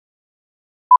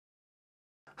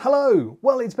Hello!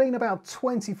 Well, it's been about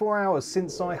 24 hours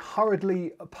since I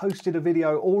hurriedly posted a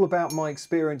video all about my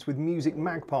experience with Music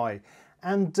Magpie.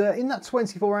 And in that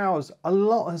 24 hours, a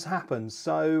lot has happened.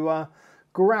 So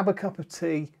grab a cup of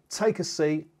tea, take a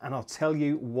seat, and I'll tell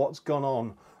you what's gone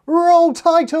on. Roll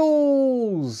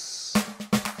titles!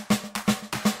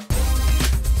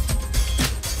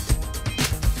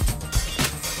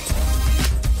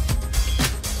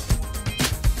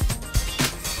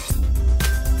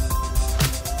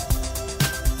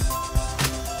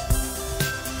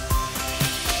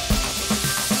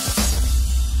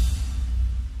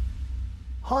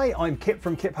 Hi, I'm Kip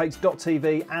from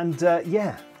KipH.tv and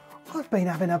yeah, I've been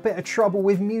having a bit of trouble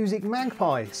with Music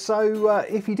Magpie. So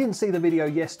if you didn't see the video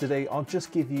yesterday, I'll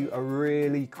just give you a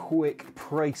really quick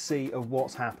précis of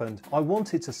what's happened. I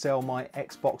wanted to sell my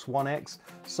Xbox One X,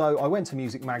 so I went to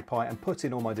Music Magpie and put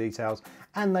in all my details,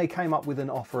 and they came up with an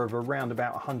offer of around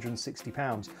about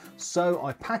 £160. So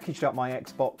I packaged up my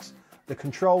Xbox, the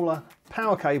controller,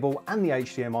 power cable and the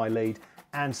HDMI lead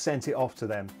and sent it off to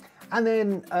them. And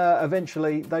then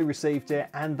eventually they received it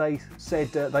and they said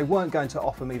they weren't going to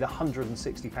offer me the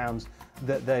 £160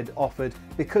 that they'd offered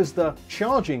because the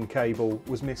charging cable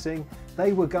was missing.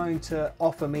 They were going to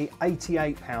offer me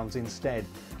 £88 instead.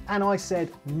 And I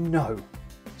said no.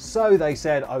 So they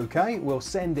said, okay, we'll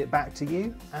send it back to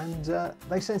you. And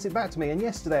they sent it back to me. And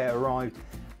yesterday it arrived.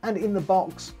 And in the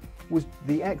box was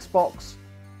the Xbox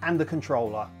and the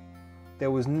controller.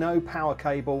 There was no power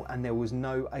cable and there was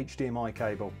no HDMI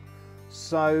cable.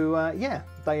 So yeah,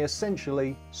 they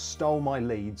essentially stole my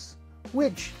leads,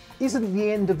 which isn't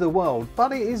the end of the world,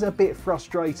 but it is a bit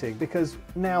frustrating because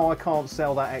now I can't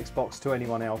sell that Xbox to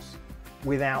anyone else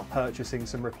without purchasing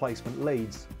some replacement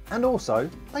leads. And also,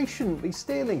 they shouldn't be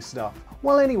stealing stuff.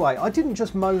 Well anyway, I didn't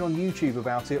just moan on YouTube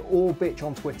about it or bitch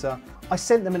on Twitter. I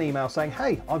sent them an email saying,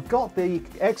 hey, I've got the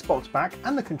Xbox back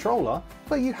and the controller,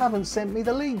 but you haven't sent me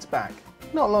the leads back.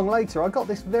 Not long later, I got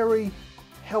this very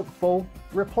helpful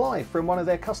reply from one of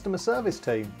their customer service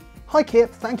team. Hi Kip,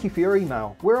 thank you for your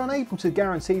email. We're unable to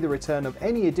guarantee the return of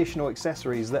any additional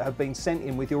accessories that have been sent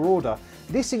in with your order.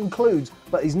 This includes,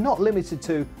 but is not limited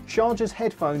to, chargers,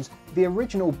 headphones, the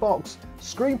original box,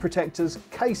 screen protectors,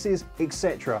 cases,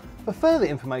 etc. For further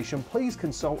information, please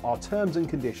consult our terms and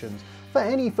conditions. For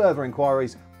any further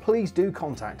inquiries, please do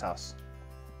contact us.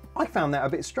 I found that a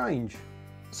bit strange.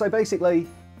 So basically,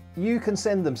 you can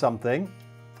send them something,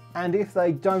 and if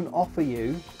they don't offer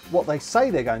you what they say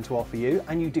they're going to offer you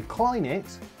and you decline it,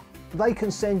 they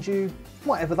can send you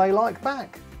whatever they like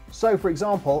back. So for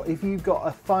example, if you've got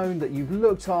a phone that you've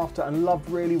looked after and loved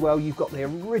really well, you've got the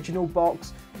original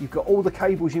box, you've got all the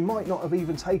cables, you might not have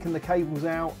even taken the cables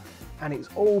out, and it's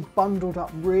all bundled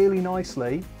up really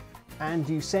nicely, and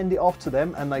you send it off to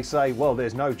them and they say, well,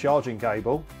 there's no charging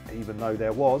cable, even though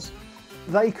there was,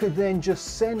 they could then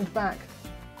just send back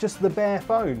just the bare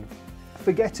phone,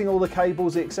 forgetting all the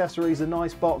cables, the accessories, the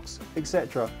nice box,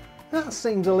 etc. That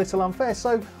seems a little unfair.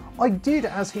 So I did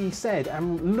as he said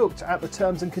and looked at the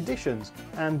terms and conditions,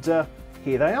 and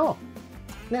here they are.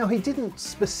 Now, he didn't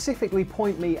specifically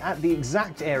point me at the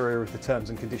exact area of the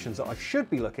terms and conditions that I should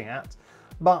be looking at,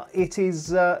 but it is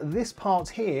this part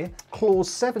here, clause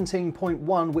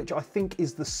 17.1, which I think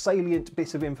is the salient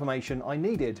bit of information I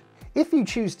needed. If you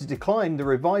choose to decline the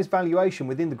revised valuation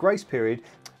within the grace period,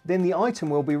 then the item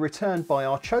will be returned by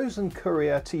our chosen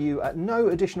courier to you at no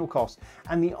additional cost,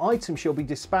 and the item shall be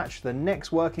dispatched the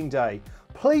next working day.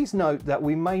 Please note that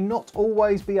we may not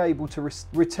always be able to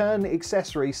return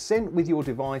accessories sent with your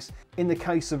device in the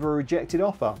case of a rejected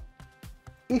offer.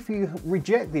 If you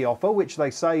reject the offer, which they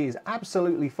say is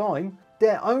absolutely fine,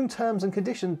 their own terms and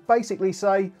conditions basically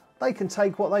say they can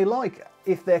take what they like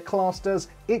if they're classed as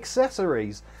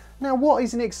accessories. Now, what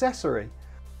is an accessory?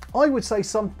 I would say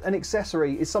an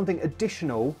accessory is something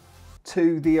additional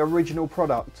to the original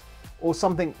product, or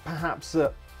something perhaps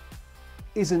that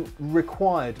isn't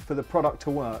required for the product to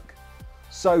work.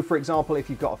 So for example, if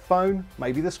you've got a phone,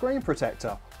 maybe the screen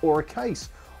protector or a case,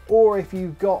 or if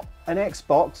you've got an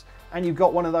Xbox and you've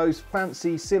got one of those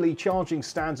fancy silly charging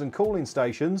stands and cooling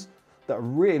stations that are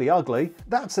really ugly,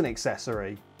 that's an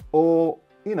accessory. Or,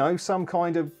 you know, some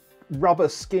kind of rubber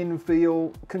skin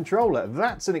feel controller,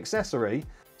 that's an accessory.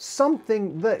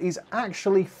 Something that is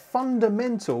actually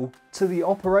fundamental to the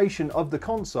operation of the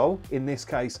console, in this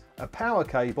case a power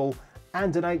cable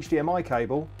and an HDMI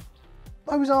cable,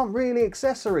 those aren't really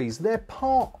accessories, they're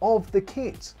part of the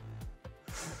kit.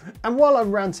 And while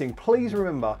I'm ranting, please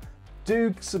remember,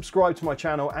 do subscribe to my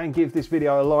channel and give this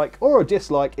video a like or a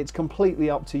dislike, it's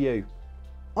completely up to you.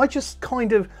 I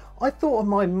thought of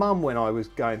my mum when I was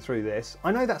going through this.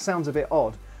 I know that sounds a bit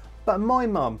odd, But my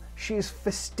mum, she is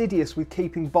fastidious with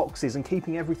keeping boxes and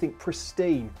keeping everything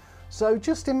pristine. So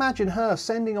just imagine her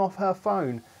sending off her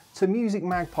phone to Music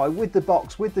Magpie with the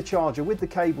box, with the charger, with the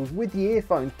cables, with the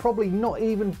earphones, probably not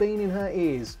even been in her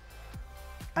ears.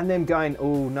 And them going,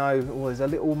 oh no, oh, there's a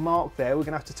little mark there, we're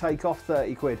gonna have to take off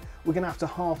 30 quid, we're gonna have to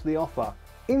half the offer.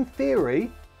 In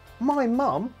theory, my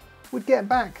mum would get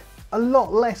back a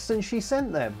lot less than she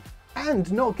sent them and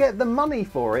not get the money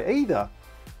for it either.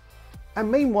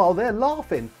 And meanwhile, they're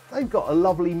laughing. They've got a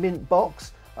lovely mint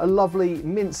box, a lovely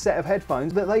mint set of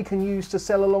headphones that they can use to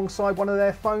sell alongside one of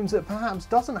their phones that perhaps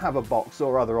doesn't have a box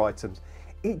or other items.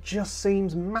 It just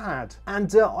seems mad.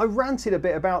 And I ranted a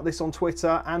bit about this on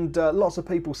Twitter, and lots of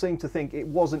people seem to think it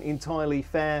wasn't entirely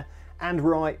fair and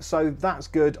right, so that's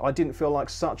good. I didn't feel like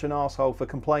such an arsehole for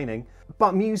complaining.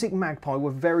 But Music Magpie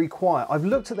were very quiet. I've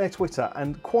looked at their Twitter,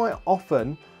 and quite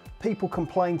often people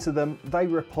complain to them, they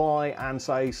reply and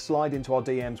say, slide into our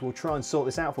DMs, we'll try and sort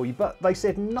this out for you, but they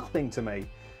said nothing to me.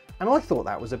 And I thought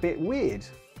that was a bit weird.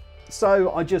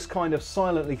 So I just kind of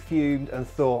silently fumed and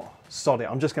thought, sod it,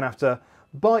 I'm just gonna have to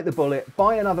bite the bullet,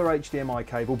 buy another HDMI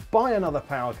cable, buy another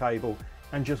power cable,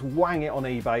 and just wang it on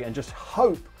eBay and just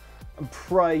hope and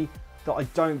pray that I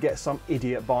don't get some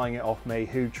idiot buying it off me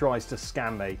who tries to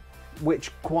scam me,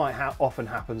 which quite often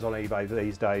happens on eBay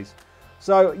these days.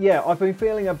 So yeah, I've been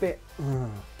feeling a bit,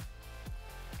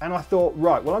 and I thought,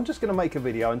 right, well, I'm just gonna make a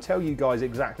video and tell you guys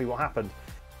exactly what happened.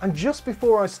 And just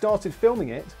before I started filming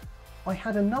it, I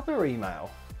had another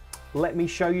email. Let me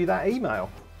show you that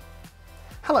email.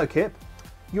 Hello, Kip.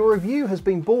 Your review has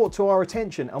been brought to our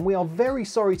attention and we are very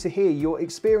sorry to hear your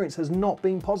experience has not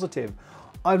been positive.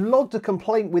 I've logged a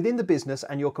complaint within the business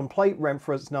and your complaint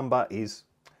reference number is...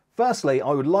 Firstly,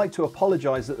 I would like to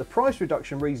apologise that the price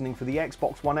reduction reasoning for the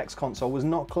Xbox One X console was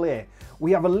not clear.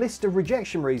 We have a list of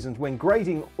rejection reasons when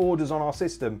grading orders on our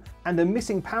system, and a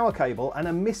missing power cable and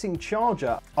a missing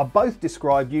charger are both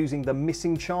described using the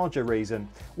missing charger reason.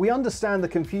 We understand the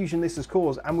confusion this has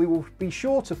caused and we will be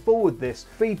sure to forward this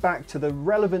feedback to the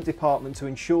relevant department to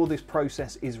ensure this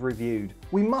process is reviewed.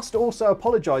 We must also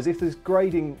apologise if this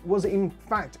grading was in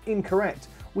fact incorrect.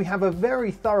 We have a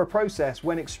very thorough process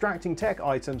when extracting tech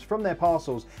items from their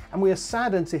parcels, and we are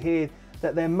saddened to hear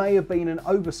that there may have been an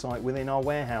oversight within our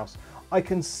warehouse. I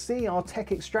can see our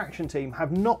tech extraction team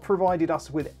have not provided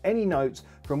us with any notes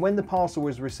from when the parcel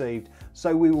was received,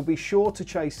 so we will be sure to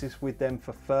chase this with them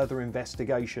for further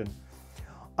investigation.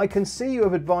 I can see you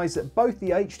have advised that both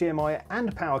the HDMI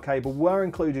and power cable were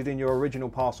included in your original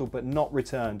parcel but not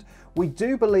returned. We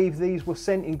do believe these were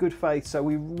sent in good faith, so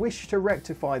we wish to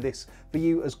rectify this for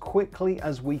you as quickly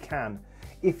as we can.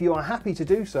 If you are happy to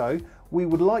do so, we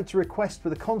would like to request for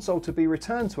the console to be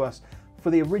returned to us for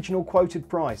the original quoted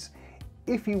price.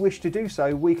 If you wish to do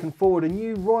so, we can forward a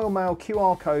new Royal Mail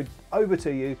QR code over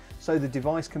to you so the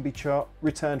device can be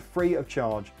returned free of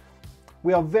charge.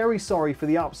 We are very sorry for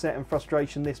the upset and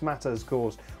frustration this matter has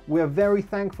caused. We are very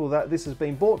thankful that this has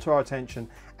been brought to our attention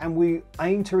and we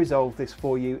aim to resolve this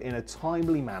for you in a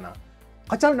timely manner.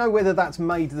 I don't know whether that's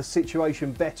made the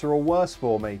situation better or worse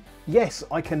for me. Yes,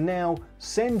 I can now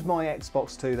send my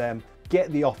Xbox to them,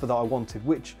 get the offer that I wanted,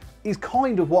 which is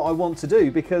kind of what I want to do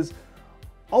because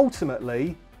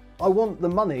ultimately I want the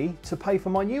money to pay for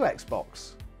my new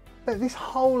Xbox. But this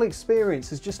whole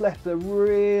experience has just left a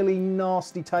really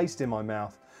nasty taste in my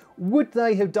mouth. Would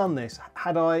they have done this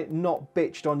had I not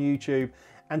bitched on YouTube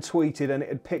and tweeted and it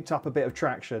had picked up a bit of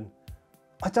traction?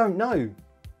 I don't know.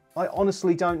 I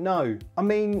honestly don't know. I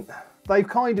mean, they've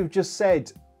kind of just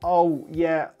said, oh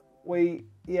yeah,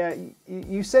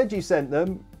 you said you sent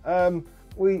them.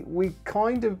 We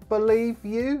kind of believe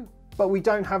you, but we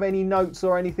don't have any notes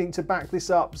or anything to back this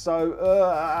up,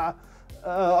 so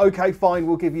okay, fine,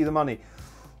 we'll give you the money.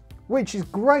 Which is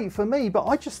great for me, but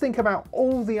I just think about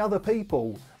all the other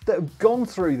people that have gone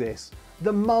through this.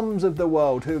 The mums of the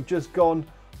world who have just gone,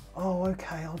 oh,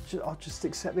 okay, I'll just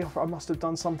accept the offer. I must have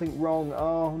done something wrong.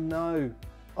 Oh, no.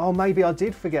 Oh, maybe I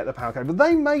did forget the power cable. But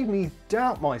they made me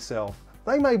doubt myself.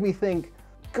 They made me think,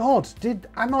 God,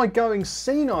 am I going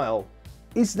senile?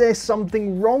 Is there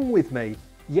something wrong with me?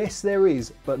 Yes, there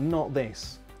is, but not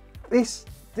this.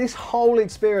 This whole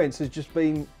experience has just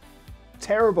been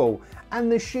terrible. And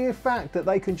the sheer fact that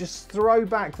they can just throw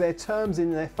back their terms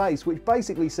in their face, which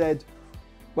basically said,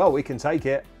 well, we can take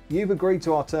it. You've agreed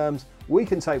to our terms. We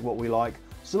can take what we like,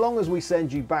 so long as we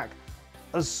send you back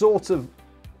a sort of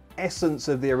essence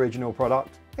of the original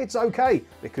product. It's okay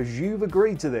because you've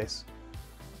agreed to this.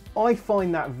 I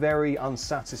find that very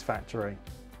unsatisfactory.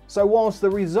 So whilst the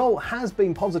result has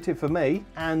been positive for me,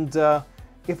 and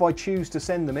if I choose to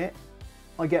send them it,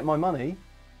 I get my money,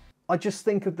 I just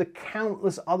think of the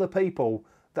countless other people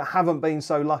that haven't been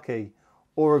so lucky,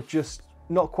 or have just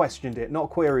not questioned it, not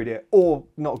queried it, or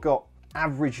not got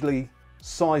averagely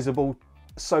sizable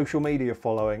social media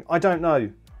following. I don't know.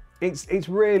 It's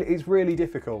really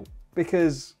difficult,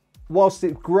 because whilst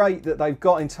it's great that they've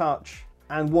got in touch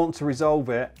and want to resolve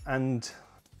it, and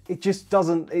it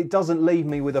doesn't leave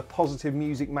me with a positive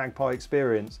Music Magpie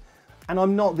experience. And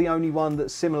I'm not the only one that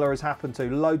similar has happened to.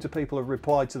 Loads of people have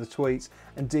replied to the tweets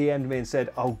and DM'd me and said,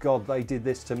 oh God, they did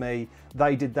this to me,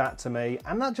 they did that to me.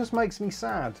 And that just makes me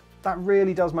sad. That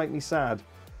really does make me sad.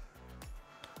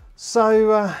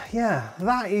 So yeah,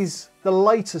 that is the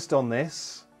latest on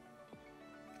this.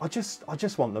 I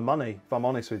just want the money, if I'm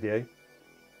honest with you.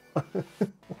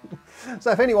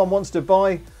 So if anyone wants to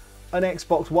buy an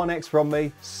Xbox One X from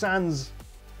me, sans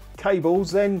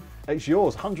cables, then it's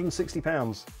yours,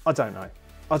 £160. I don't know.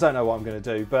 I don't know what I'm going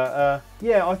to do, but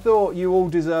yeah, I thought you all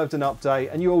deserved an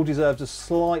update, and you all deserved a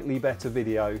slightly better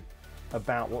video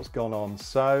about what's gone on.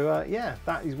 So yeah,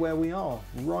 that is where we are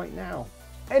right now.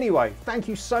 Anyway, thank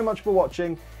you so much for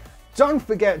watching. Don't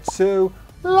forget to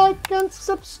like and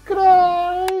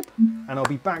subscribe, and I'll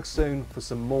be back soon for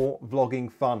some more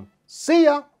vlogging fun. See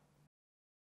ya!